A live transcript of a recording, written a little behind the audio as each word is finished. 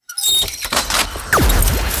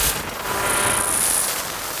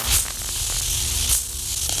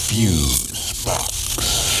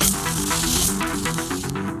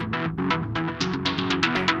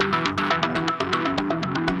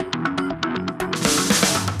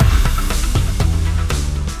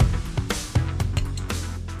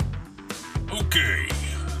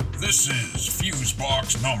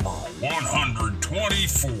number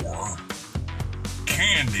 124,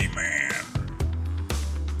 Candyman.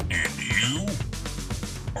 And you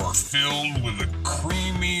are filled with a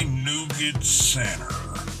creamy nougat center.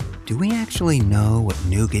 Do we actually know what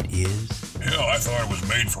nougat is? Hell, I thought it was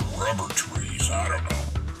made from rubber trees. I don't know.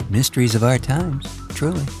 Mysteries of our times,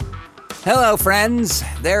 truly. Hello, friends.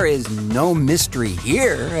 There is no mystery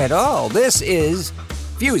here at all. This is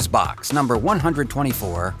Fusebox number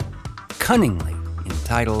 124, cunningly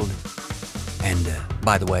entitled, and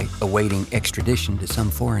by the way, awaiting extradition to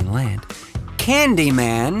some foreign land,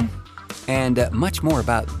 Candyman, and much more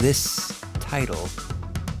about this title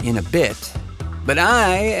in a bit. But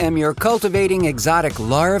I am your cultivating exotic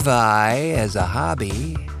larvae as a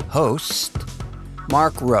hobby host,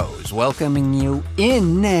 Mark Rose, welcoming you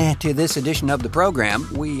in to this edition of the program.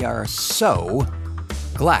 We are so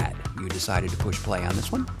glad you decided to push play on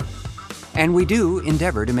this one. And we do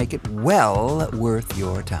endeavor to make it well worth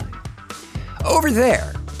your time. Over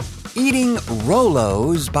there, eating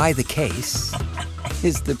Rolos by the case,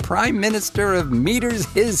 is the Prime Minister of Meters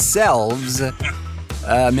hisselves,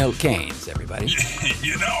 Milt Keynes, everybody.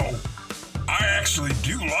 You know, I actually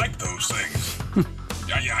do like those things.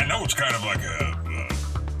 I know it's kind of like a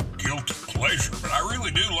guilty pleasure, but I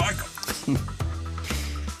really do like them.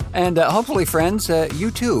 And hopefully, friends,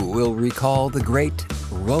 you too will recall the great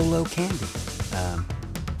Rolo candy.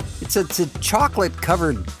 It's a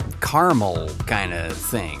chocolate-covered caramel kind of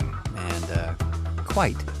thing, and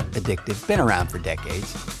quite addictive. Been around for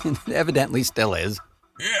decades, and evidently still is.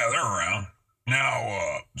 Yeah, they're around.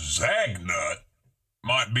 Now, Zagnut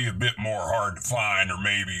might be a bit more hard to find, or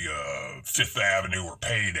maybe Fifth Avenue or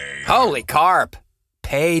Payday. Holy carp!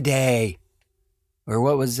 Payday. Or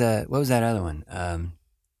what was that other one?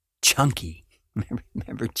 Chunky.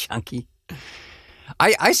 Remember Chunky?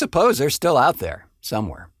 I suppose they're still out there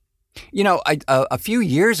somewhere. You know, a few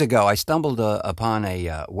years ago, I stumbled upon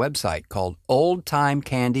a website called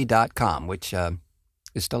oldtimecandy.com, which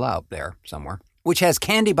is still out there somewhere, which has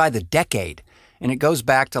candy by the decade, and it goes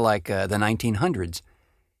back to like the 1900s.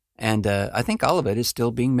 And I think all of it is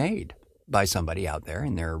still being made by somebody out there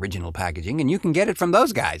in their original packaging, and you can get it from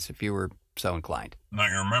those guys if you were so inclined. Now,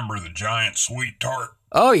 you remember the giant sweet tart?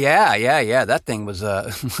 Oh, yeah. That thing was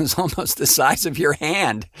was almost the size of your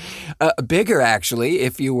hand. Bigger, actually,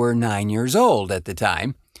 if you were 9 years old at the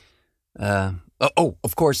time.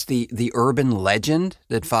 Of course, the urban legend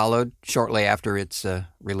that followed shortly after its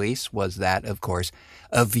release was that, of course,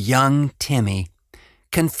 of young Timmy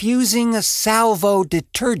confusing a Salvo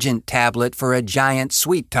detergent tablet for a giant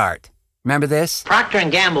sweet tart. Remember this? Procter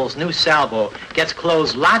 & Gamble's new Salvo gets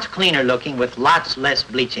clothes lots cleaner looking with lots less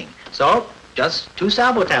bleaching. So, just 2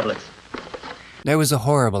 Salvo tablets. There was a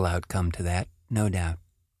horrible outcome to that, no doubt.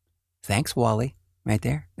 Thanks, Wally, right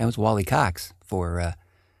there. That was Wally Cox for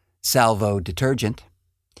Salvo detergent.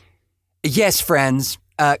 Yes, friends,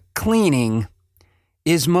 cleaning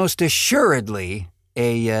is most assuredly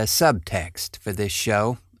a subtext for this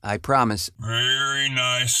show, I promise. Very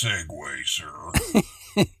nice segue, sir.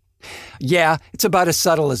 Yeah, it's about as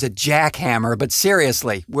subtle as a jackhammer, but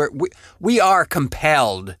seriously, we are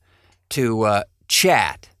compelled to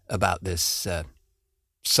chat about this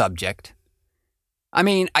subject. I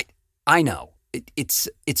mean, I know it's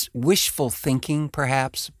wishful thinking,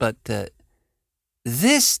 perhaps, but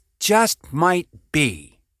this just might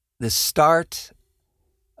be the start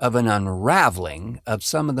of an unraveling of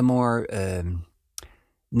some of the more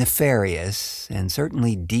nefarious and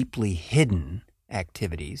certainly deeply hidden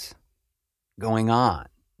activities going on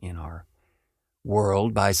in our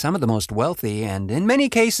world by some of the most wealthy and, in many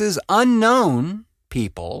cases, unknown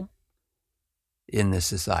people in this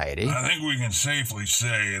society. I think we can safely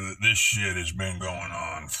say that this shit has been going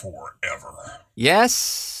on forever.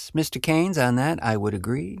 Yes, Mr. Keynes, on that I would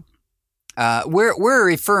agree. We're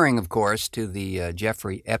referring, of course, to the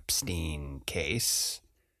Jeffrey Epstein case,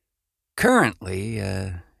 currently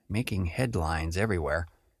making headlines everywhere.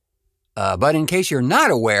 But in case you're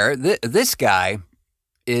not aware, this guy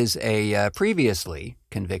is a previously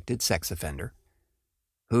convicted sex offender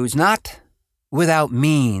who's not without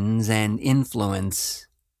means and influence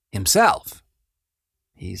himself.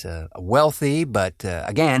 He's a wealthy, but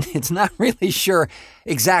again, it's not really sure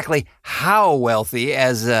exactly how wealthy,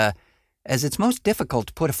 as it's most difficult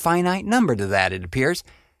to put a finite number to that, it appears.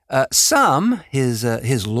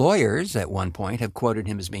 His lawyers at one point have quoted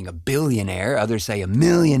him as being a billionaire. Others say a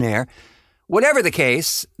millionaire. Whatever the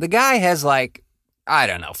case, the guy has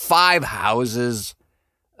 5 houses,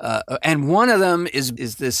 and one of them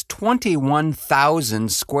is this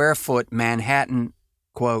 21,000 square foot Manhattan,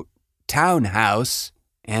 quote, townhouse,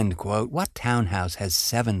 end quote. What townhouse has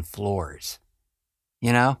 7 floors?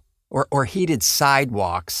 or heated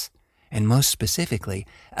sidewalks, and most specifically,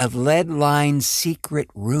 a lead-lined secret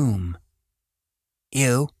room.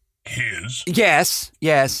 Ew. His?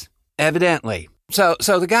 Yes, evidently. So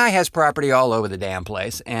the guy has property all over the damn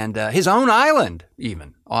place, and his own island,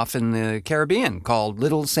 even, off in the Caribbean, called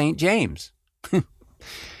Little St. James,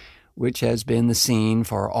 which has been the scene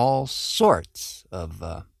for all sorts of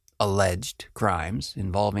alleged crimes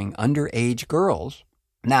involving underage girls.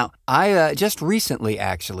 Now, I just recently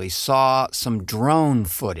actually saw some drone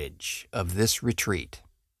footage of this retreat.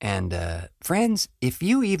 And, friends, if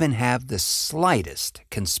you even have the slightest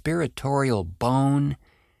conspiratorial bone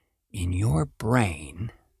in your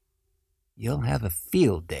brain, you'll have a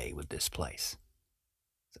field day with this place.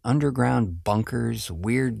 It's underground bunkers,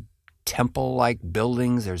 weird temple-like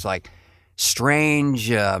buildings. There's like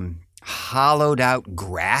strange, hollowed-out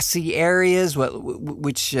grassy areas,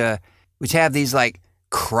 which have these like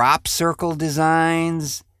crop circle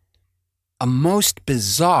designs, a most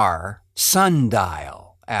bizarre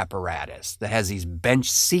sundial apparatus that has these bench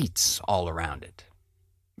seats all around it,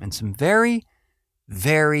 and some very,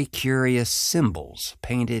 very curious symbols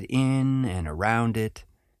painted in and around it.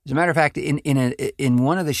 As a matter of fact, in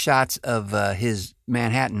one of the shots of his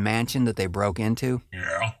Manhattan mansion that they broke into,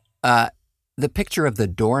 the picture of the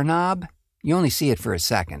doorknob, you only see it for a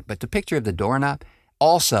second, but the picture of the doorknob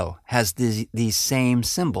also has these same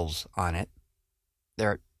symbols on it.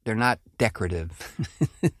 They're not decorative.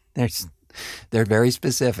 They're very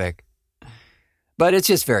specific. But it's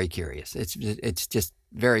just very curious. It's just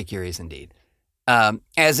very curious indeed.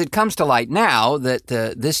 As it comes to light now that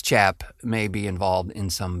this chap may be involved in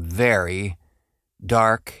some very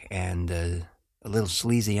dark and a little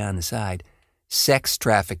sleazy on the side sex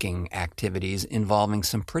trafficking activities involving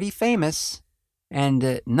some pretty famous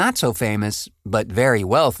and not so famous but very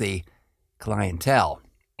wealthy clientele.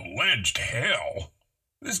 Alleged hell?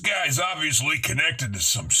 This guy's obviously connected to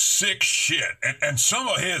some sick shit, and some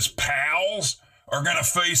of his pals are gonna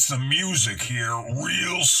face the music here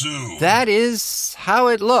real soon. That is how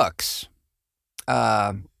it looks.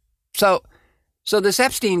 So this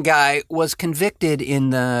Epstein guy was convicted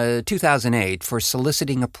in 2008 for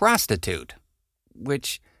soliciting a prostitute,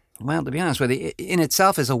 which, well, to be honest with you, in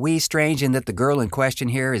itself is a wee strange in that the girl in question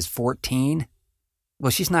here is 14.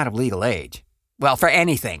 Well, she's not of legal age. Well, for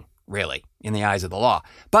anything, really, in the eyes of the law.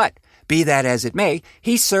 But, be that as it may,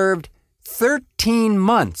 he served 13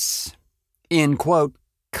 months in, quote,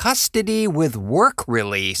 custody with work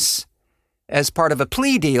release as part of a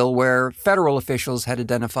plea deal where federal officials had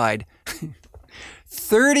identified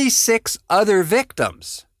 36 other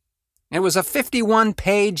victims. It was a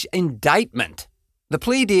 51-page indictment. The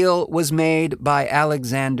plea deal was made by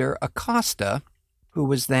Alexander Acosta, who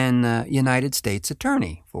was then United States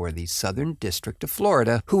Attorney for the Southern District of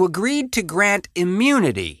Florida, who agreed to grant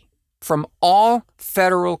immunity from all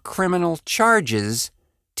federal criminal charges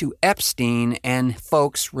to Epstein and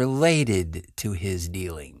folks related to his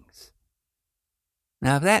dealings.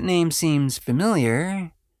 Now, if that name seems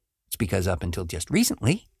familiar, it's because up until just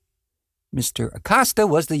recently, Mr. Acosta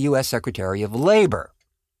was the U.S. Secretary of Labor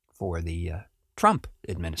for the Trump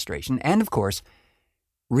administration, and, of course,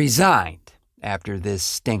 resigned after this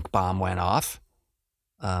stink bomb went off.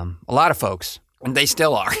 A lot of folks, and they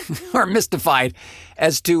still are mystified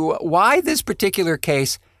as to why this particular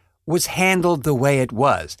case was handled the way it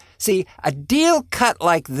was. See, a deal cut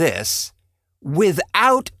like this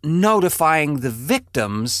without notifying the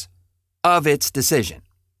victims of its decision.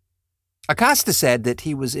 Acosta said that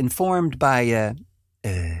he was informed by,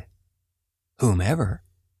 whomever,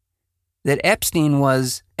 that Epstein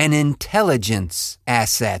was an intelligence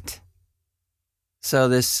asset. So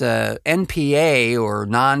this NPA, or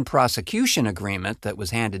non-prosecution agreement that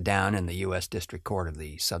was handed down in the U.S. District Court of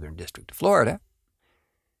the Southern District of Florida,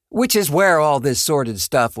 which is where all this sordid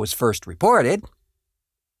stuff was first reported,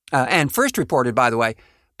 and first reported, by the way,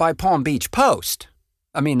 by Palm Beach Post.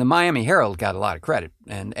 I mean, the Miami Herald got a lot of credit,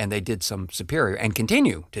 and they did some superior, and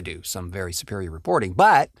continue to do some very superior reporting.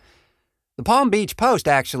 But the Palm Beach Post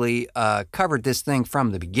actually covered this thing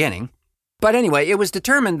from the beginning. But anyway, it was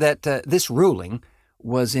determined that this ruling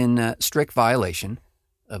was in strict violation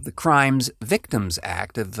of the Crimes Victims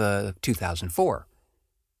Act of 2004,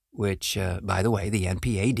 which, by the way, the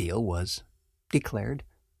NPA deal was declared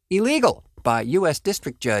illegal by U.S.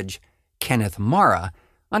 District Judge Kenneth Mara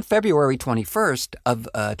on February 21st of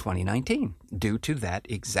 2019, due to that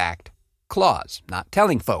exact clause, not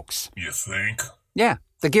telling folks. You think? Yeah,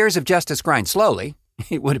 the gears of justice grind slowly,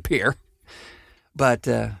 it would appear. But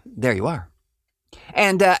there you are.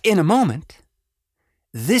 And in a moment,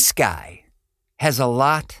 this guy has a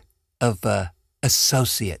lot of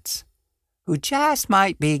associates who just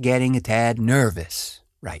might be getting a tad nervous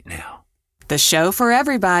right now. The show for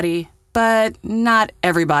everybody, but not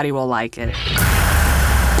everybody will like it.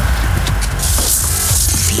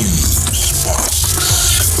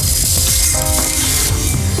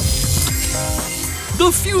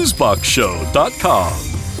 TheFuseboxShow.com.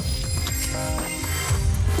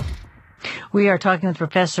 We are talking with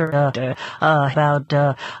Professor about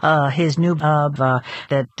his new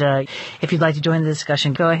that if you'd like to join the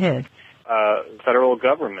discussion, go ahead. Federal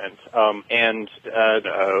government and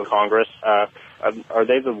Congress, are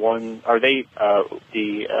they the one? Are they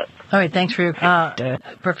the? All right, thanks for your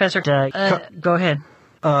Professor. Go ahead.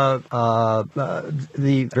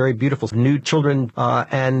 The very beautiful nude children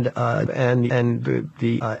and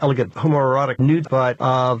the elegant homoerotic nude, but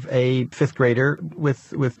of a fifth grader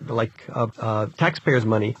with taxpayers'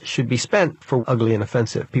 money should be spent for ugly and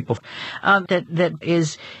offensive people. That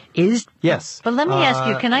is yes. But let me ask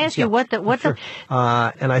you. Can I ask you what sure.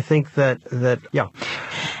 And I think that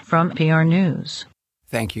from PR News.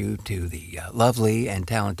 Thank you to the lovely and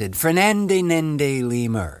talented Fernande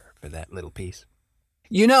Lemur for that little piece.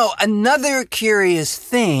 You know, another curious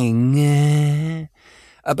thing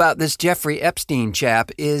about this Jeffrey Epstein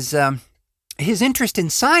chap is his interest in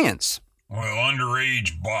science. Well,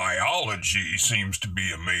 underage biology seems to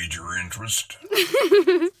be a major interest.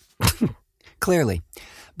 Clearly.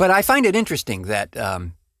 But I find it interesting that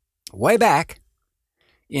way back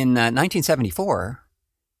in 1974,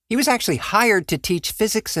 he was actually hired to teach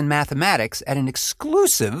physics and mathematics at an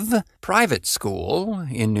exclusive private school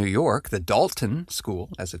in New York, the Dalton School,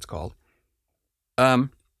 as it's called.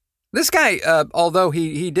 This guy, although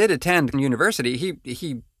he did attend university,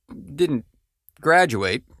 he didn't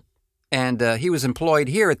graduate, and he was employed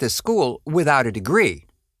here at this school without a degree.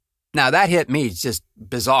 Now, that hit me just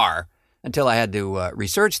bizarre until I had to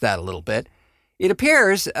research that a little bit. It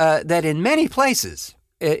appears that in many places,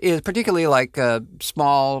 particularly like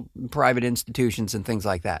small private institutions and things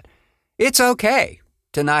like that, it's okay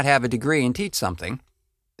to not have a degree and teach something.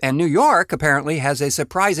 And New York apparently has a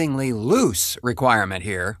surprisingly loose requirement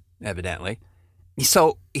here, evidently.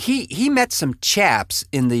 So he met some chaps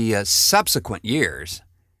in the subsequent years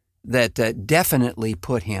that definitely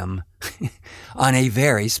put him on a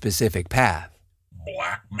very specific path.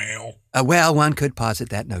 Blackmail? Well, one could posit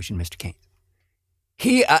that notion, Mr. Keynes.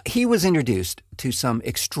 He was introduced to some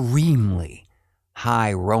extremely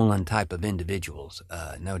high-rolling type of individuals,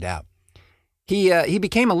 no doubt. He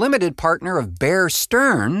became a limited partner of Bear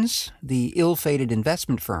Stearns, the ill-fated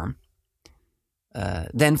investment firm,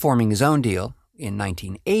 then forming his own deal in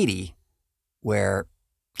 1980, where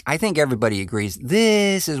I think everybody agrees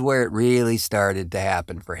this is where it really started to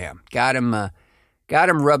happen for him. Got him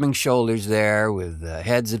rubbing shoulders there with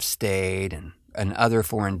heads of state and other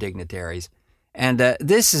foreign dignitaries. And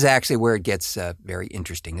this is actually where it gets very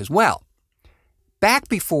interesting as well. Back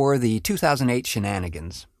before the 2008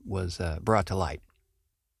 shenanigans was brought to light,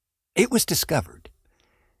 it was discovered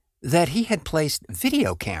that he had placed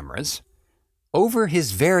video cameras over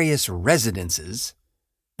his various residences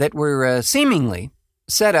that were seemingly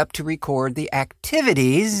set up to record the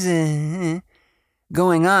activities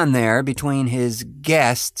going on there between his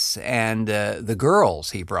guests and the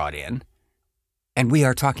girls he brought in. And we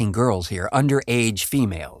are talking girls here, underage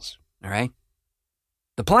females, all right?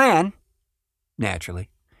 The plan, naturally,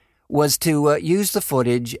 was to use the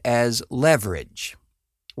footage as leverage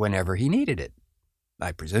whenever he needed it,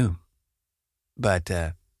 I presume. But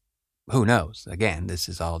who knows? Again, this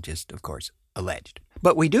is all just, of course, alleged.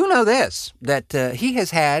 But we do know this, that he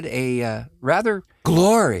has had a rather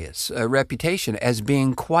glorious reputation as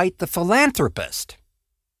being quite the philanthropist.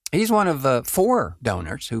 He's one of 4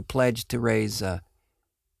 donors who pledged to raise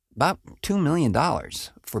about $2 million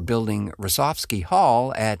for building Rosofsky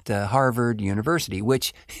Hall at Harvard University,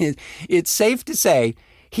 which it's safe to say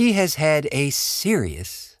he has had a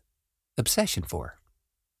serious obsession for.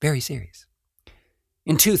 Very serious.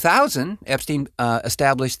 In 2000, Epstein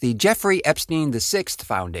established the Jeffrey Epstein VI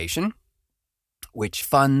Foundation, which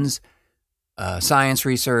funds science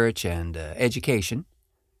research and education.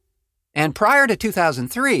 And prior to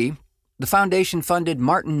 2003, the foundation funded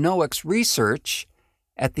Martin Nowak's research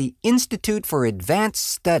at the Institute for Advanced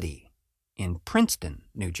Study in Princeton,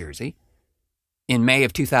 New Jersey. In May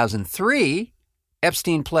of 2003,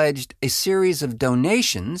 Epstein pledged a series of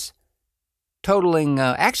donations totaling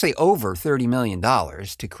actually over $30 million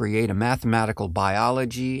to create a mathematical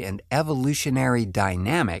biology and evolutionary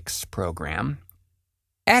dynamics program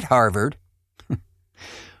at Harvard,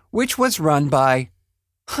 which was run by,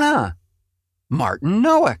 Martin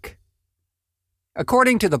Nowak.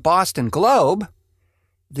 According to the Boston Globe,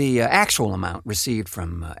 the actual amount received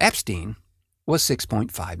from Epstein was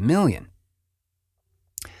 $6.5 million.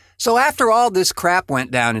 So after all this crap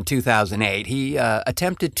went down in 2008, he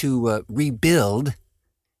attempted to rebuild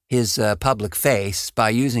his public face by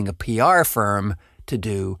using a PR firm to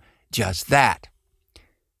do just that.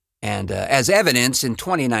 And as evidence, in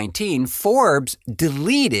 2019, Forbes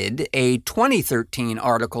deleted a 2013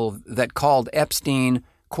 article that called Epstein,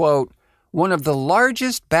 quote, one of the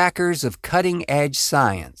largest backers of cutting-edge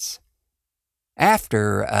science,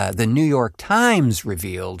 after the New York Times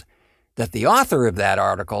revealed that the author of that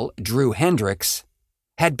article, Drew Hendricks,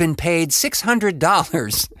 had been paid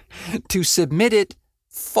 $600 to submit it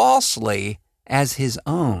falsely as his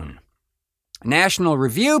own. A National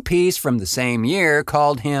Review piece from the same year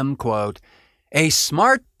called him, quote, a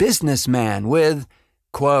smart businessman with,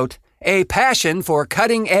 quote, a passion for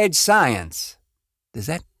cutting-edge science. Does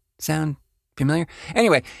that sound familiar?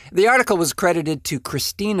 Anyway, the article was credited to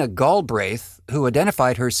Christina Galbraith, who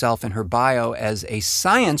identified herself in her bio as a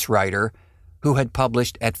science writer who had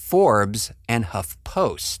published at Forbes and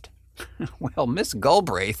HuffPost. Well, Miss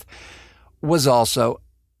Galbraith was also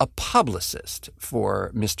a publicist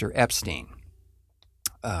for Mr. Epstein.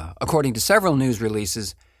 According to several news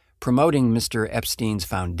releases promoting Mr. Epstein's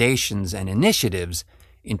foundations and initiatives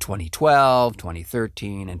in 2012,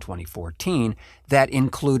 2013, and 2014 that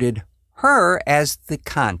included her as the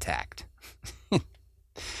contact.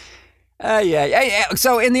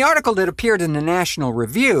 So in the article that appeared in the National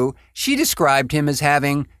Review, she described him as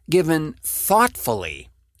having given thoughtfully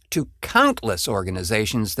to countless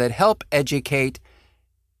organizations that help educate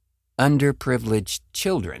underprivileged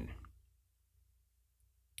children.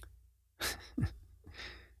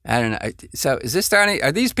 I don't know. So is this starting?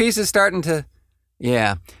 Are these pieces starting to?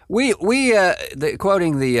 Yeah.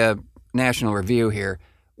 Quoting the National Review here,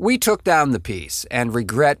 we took down the piece and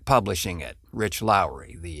regret publishing it, Rich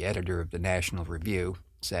Lowry, the editor of the National Review,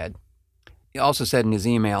 said. He also said in his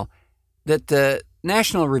email that the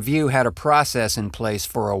National Review had a process in place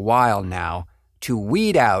for a while now to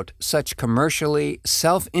weed out such commercially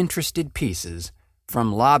self-interested pieces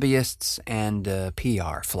from lobbyists and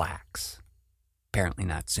PR flacks. Apparently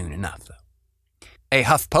not soon enough, though. A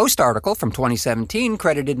HuffPost article from 2017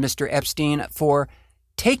 credited Mr. Epstein for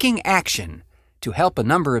taking action to help a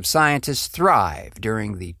number of scientists thrive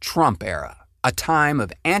during the Trump era, a time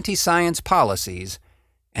of anti-science policies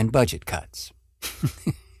and budget cuts.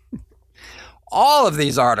 All of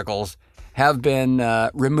these articles have been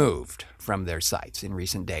removed from their sites in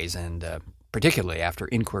recent days, and particularly after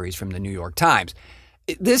inquiries from the New York Times.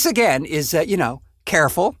 This, again, is,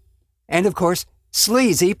 careful and, of course,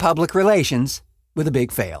 sleazy public relations with a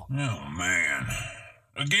big fail. Oh, man.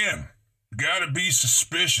 Again, gotta be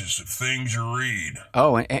suspicious of things you read.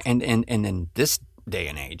 Oh, and in this day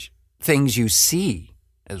and age, things you see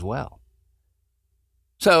as well.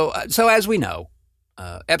 So as we know,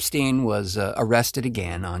 Epstein was arrested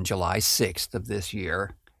again on July 6th of this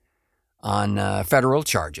year on federal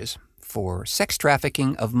charges for sex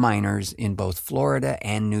trafficking of minors in both Florida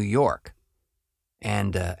and New York.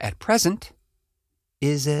 And at present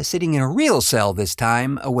is sitting in a real cell this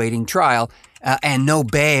time, awaiting trial, and no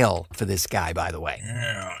bail for this guy, by the way.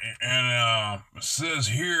 Yeah, and it says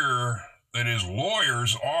here that his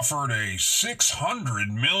lawyers offered a $600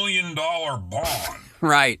 million bond.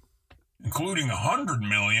 Right. Including $100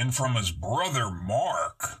 million from his brother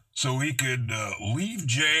Mark, so he could leave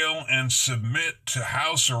jail and submit to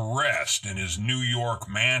house arrest in his New York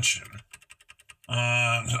mansion.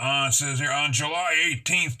 It says here, on July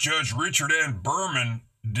 18th, Judge Richard N. Berman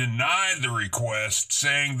denied the request,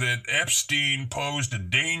 saying that Epstein posed a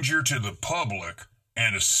danger to the public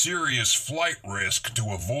and a serious flight risk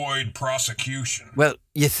to avoid prosecution. Well,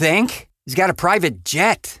 you think? He's got a private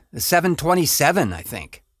jet, a 727, I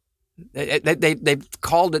think. They've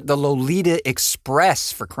called it the Lolita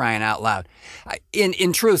Express, for crying out loud.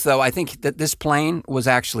 In truth, though, I think that this plane was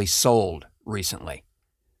actually sold recently.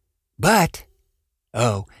 But,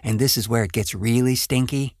 and this is where it gets really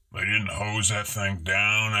stinky. They didn't hose that thing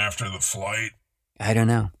down after the flight? I don't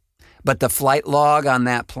know. But the flight log on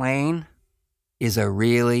that plane is a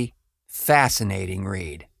really fascinating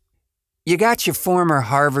read. You got your former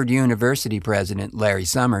Harvard University president, Larry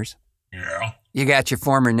Summers. Yeah. You got your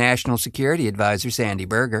former National Security Advisor, Sandy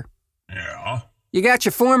Berger. Yeah. You got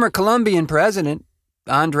your former Colombian president,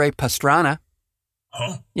 Andre Pastrana.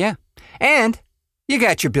 Huh? Yeah. And you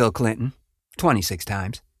got your Bill Clinton, 26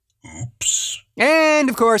 times. Oops. And,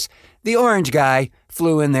 of course, the orange guy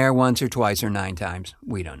flew in there once or twice or 9 times.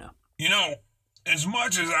 We don't know. You know, as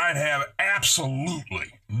much as I'd have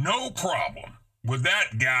absolutely no problem with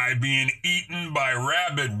that guy being eaten by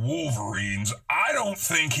rabid wolverines, I don't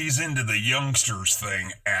think he's into the youngsters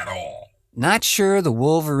thing at all. Not sure the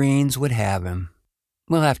Wolverines would have him.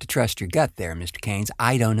 We'll have to trust your gut there, Mr. Keynes.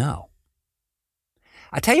 I don't know.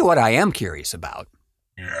 I tell you what I am curious about.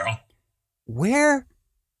 Yeah? Where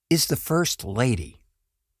is the First Lady?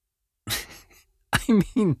 I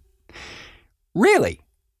mean, really?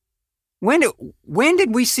 When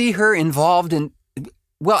did we see her involved in,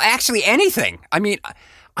 well, actually anything? I mean,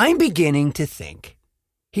 I'm beginning to think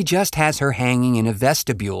he just has her hanging in a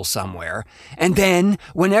vestibule somewhere, and then,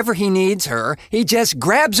 whenever he needs her, he just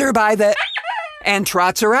grabs her by the and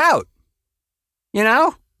trots her out. You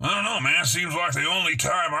know? I don't know, man. Seems like the only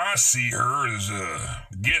time I see her is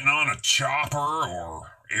getting on a chopper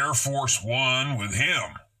or Air Force One with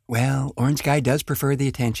him. Well, Orange Guy does prefer the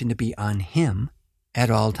attention to be on him at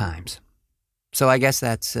all times. So I guess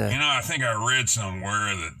that's... I think I read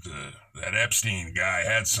somewhere that that Epstein guy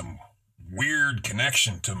had some weird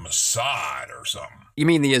connection to Mossad or something. You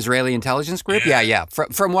mean the Israeli intelligence group? Yeah.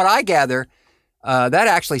 From what I gather, that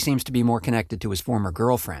actually seems to be more connected to his former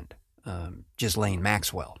girlfriend, Ghislaine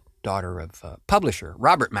Maxwell, daughter of publisher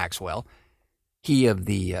Robert Maxwell, he of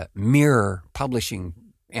the Mirror publishing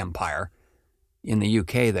empire in the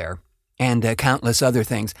UK there, and countless other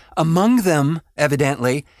things. Among them,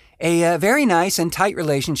 evidently, a very nice and tight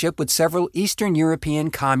relationship with several Eastern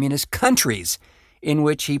European communist countries, in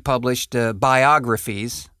which he published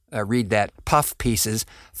biographies, read that, puff pieces,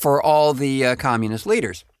 for all the communist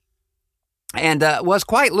leaders. And was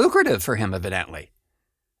quite lucrative for him, evidently.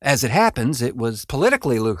 As it happens, it was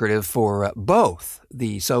politically lucrative for both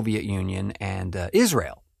the Soviet Union and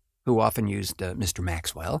Israel, who often used Mr.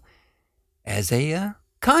 Maxwell as a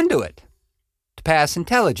conduit to pass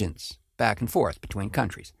intelligence back and forth between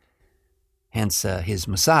countries. Hence his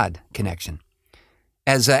Mossad connection.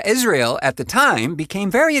 As Israel at the time became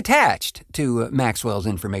very attached to Maxwell's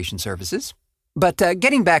information services. But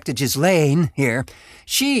getting back to Ghislaine here,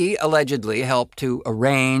 she allegedly helped to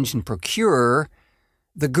arrange and procure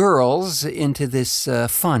the girls into this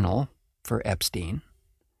funnel for Epstein,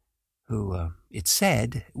 who, it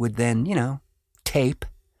said, would then, tape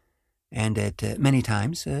and at many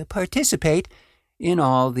times participate in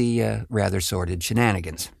all the rather sordid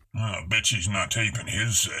shenanigans. I bet she's not taping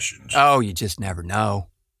his sessions. Oh, you just never know.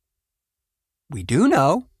 We do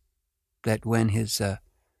know that when his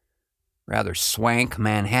rather swank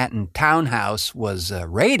Manhattan townhouse was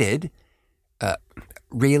raided,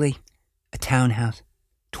 really? A townhouse?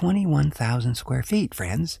 21,000 square feet,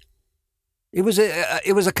 friends. It was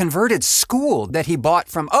a converted school that he bought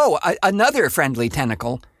from, another friendly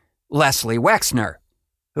tentacle, Leslie Wexner,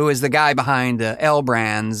 who is the guy behind L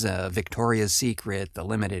Brands, Victoria's Secret, The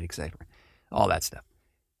Limited, etc. All that stuff.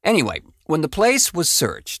 Anyway, when the place was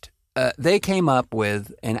searched, they came up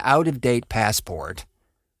with an out-of-date passport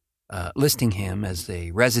listing him as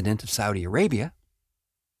a resident of Saudi Arabia,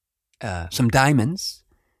 some diamonds,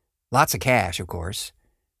 lots of cash, of course,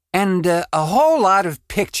 and a whole lot of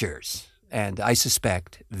pictures, and I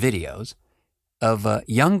suspect videos, of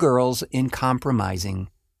young girls in compromising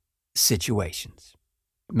situations.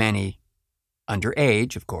 Many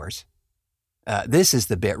underage, of course. This is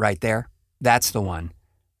the bit right there. That's the one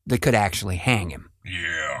that could actually hang him.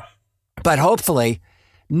 Yeah. But hopefully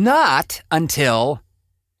not until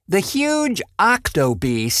the huge octo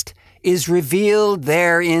beast is revealed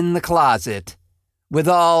there in the closet with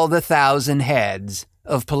all the 1,000 heads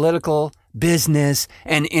of political, business,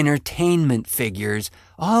 and entertainment figures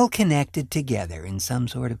all connected together in some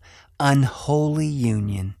sort of unholy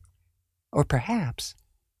union. Or perhaps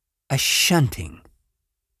a shunting.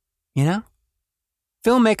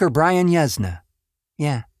 Filmmaker Brian Yuzna.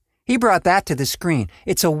 Yeah, he brought that to the screen.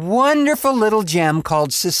 It's a wonderful little gem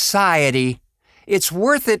called Society. It's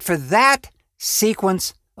worth it for that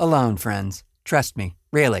sequence alone, friends. Trust me,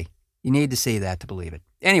 really. You need to see that to believe it.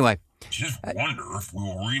 Anyway. Just wonder if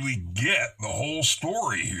we'll really get the whole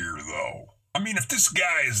story here, though. I mean, if this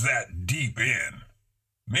guy is that deep in,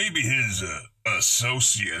 maybe his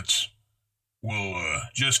associates will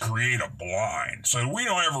just create a blind, so we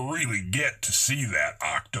don't ever really get to see that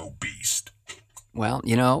octo beast. Well,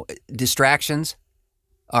 distractions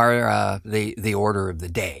are the order of the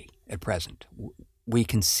day at present. We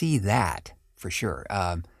can see that for sure.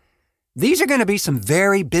 These are going to be some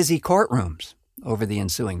very busy courtrooms over the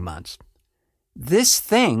ensuing months. This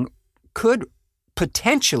thing could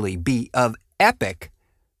potentially be of epic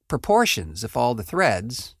proportions if all the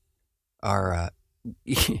threads are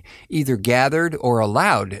either gathered or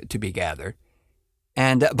allowed to be gathered.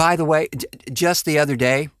 And by the way, just the other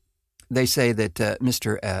day, they say that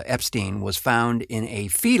Mr. Epstein was found in a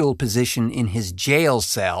fetal position in his jail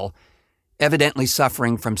cell, evidently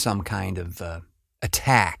suffering from some kind of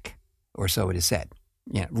attack, or so it is said.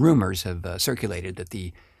 rumors have circulated that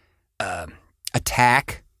the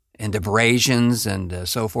attack and abrasions and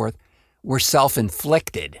so forth were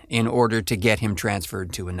self-inflicted in order to get him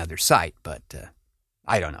transferred to another site, but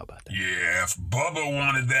I don't know about that. Yeah, if Bubba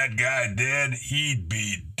wanted that guy dead, he'd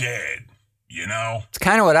be dead, you know? It's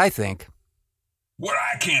kind of what I think. What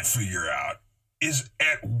I can't figure out is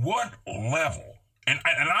at what level, and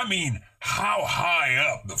I mean how high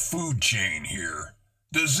up the food chain here,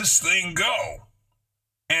 does this thing go?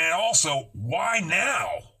 And also, why now?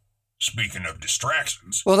 Speaking of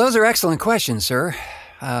distractions. Well, those are excellent questions, sir.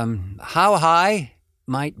 How high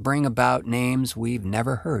might bring about names we've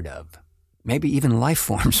never heard of. Maybe even life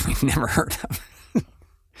forms we've never heard of.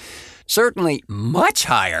 Certainly much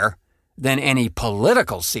higher than any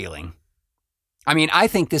political ceiling. I mean, I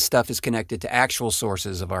think this stuff is connected to actual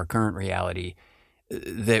sources of our current reality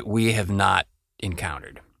that we have not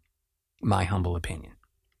encountered. My humble opinion.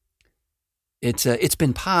 It's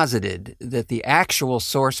been posited that the actual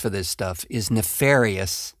source for this stuff is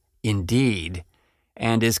nefarious indeed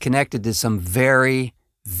and is connected to some very,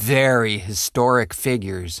 very historic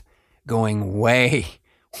figures going way,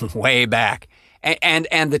 way back.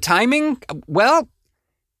 And the timing, well,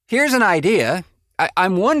 here's an idea.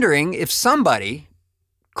 I'm wondering if somebody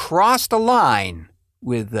crossed a line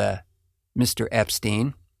with Mr.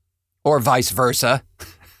 Epstein, or vice versa,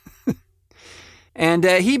 and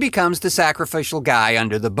he becomes the sacrificial guy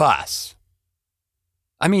under the bus.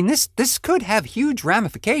 I mean, this could have huge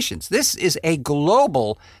ramifications. This is a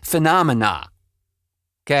global phenomena,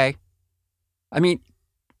 okay? I mean,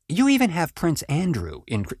 you even have Prince Andrew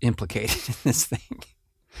implicated in this thing.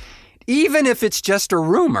 Even if it's just a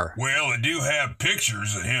rumor. Well, they do have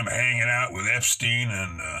pictures of him hanging out with Epstein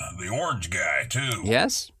and the orange guy, too.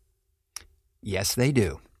 Yes? Yes, they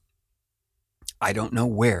do. I don't know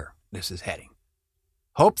where this is heading.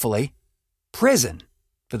 Hopefully, prison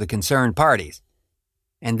for the concerned parties.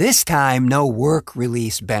 And this time, no work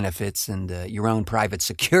release benefits and your own private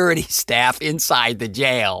security staff inside the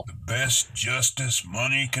jail. The best justice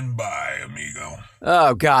money can buy, amigo.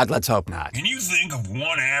 Oh, God, let's hope not. Can you think of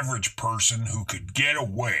one average person who could get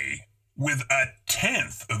away with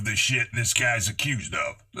 1/10 of the shit this guy's accused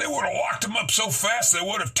of? They would have locked him up so fast they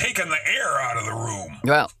would have taken the air out of the room.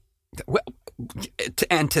 Well,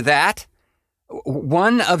 and to that,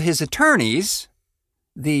 one of his attorneys,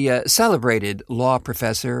 the celebrated law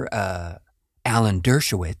professor Alan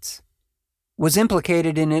Dershowitz, was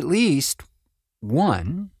implicated in at least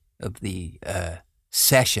one of the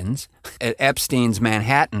sessions at Epstein's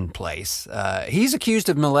Manhattan place. He's accused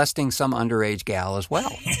of molesting some underage gal as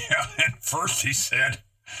well. Yeah, at first he said,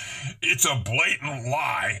 it's a blatant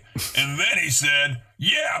lie. And then he said,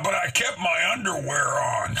 yeah, but I kept my underwear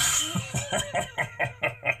on.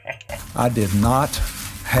 I did not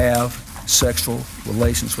have sexual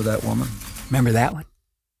relations with that woman. Remember that one?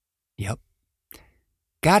 Yep.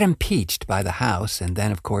 Got impeached by the House and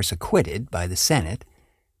then, of course, acquitted by the Senate.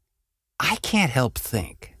 I can't help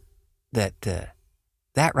think that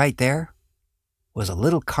that right there was a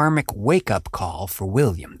little karmic wake-up call for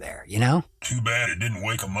William there, you know? Too bad it didn't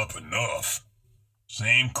wake him up enough.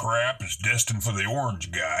 Same crap is destined for the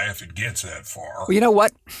orange guy if it gets that far. Well, you know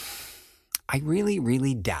what? I really,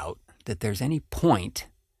 really doubt that there's any point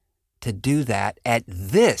to do that at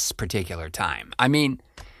this particular time. I mean,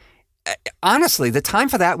 honestly, the time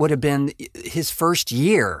for that would have been his first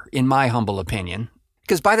year, in my humble opinion.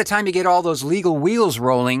 Because by the time you get all those legal wheels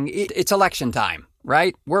rolling, it's election time,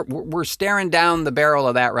 right? We're staring down the barrel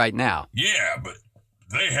of that right now. Yeah, but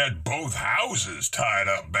they had both houses tied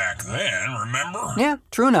up back then, remember? Yeah,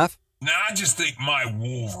 true enough. Now, I just think my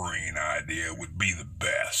Wolverine idea would be the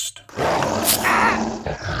best.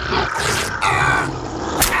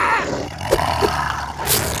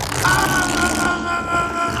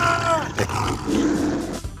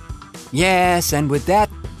 Yes, and with that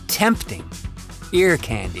tempting ear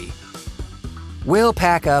candy, we'll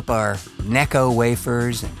pack up our Necco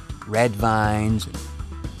wafers and red vines and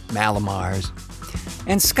Malamars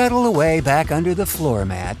and scuttle away back under the floor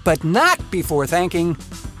mat, but not before thanking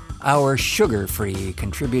our sugar-free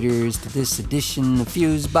contributors to this edition of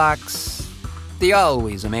Fusebox, the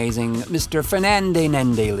always amazing Mr. Fernande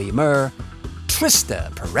Nende Lemur,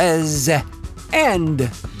 Trista Perez,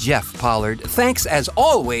 and Jeff Pollard. Thanks, as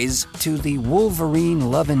always, to the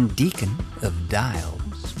Wolverine-loving deacon of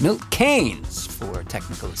Dials, Milt Keynes, for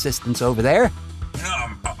technical assistance over there. You know,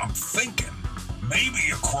 I'm thinking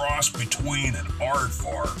maybe a cross between an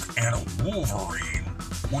aardvark and a Wolverine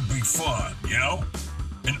would be fun, you know?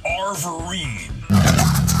 An Arverine.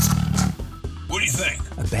 What do you think?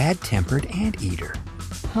 A bad-tempered anteater.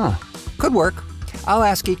 Huh. Could work. I'll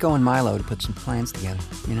ask Kiko and Milo to put some plans together,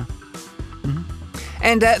 you know?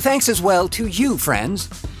 And thanks as well to you, friends,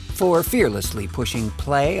 for fearlessly pushing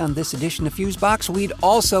play on this edition of Fusebox. We'd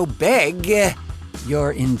also beg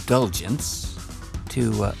your indulgence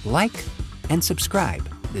to like and subscribe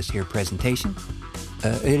this here presentation.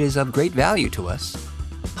 It is of great value to us,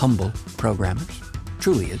 humble programmers.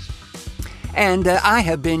 Truly is. And I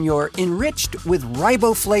have been your enriched with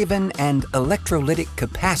riboflavin and electrolytic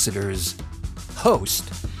capacitors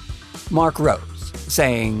host, Mark Rose,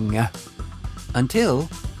 saying, until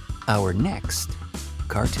our next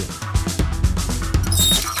cartoon.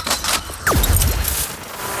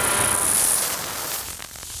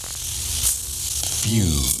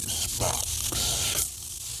 Fusebox.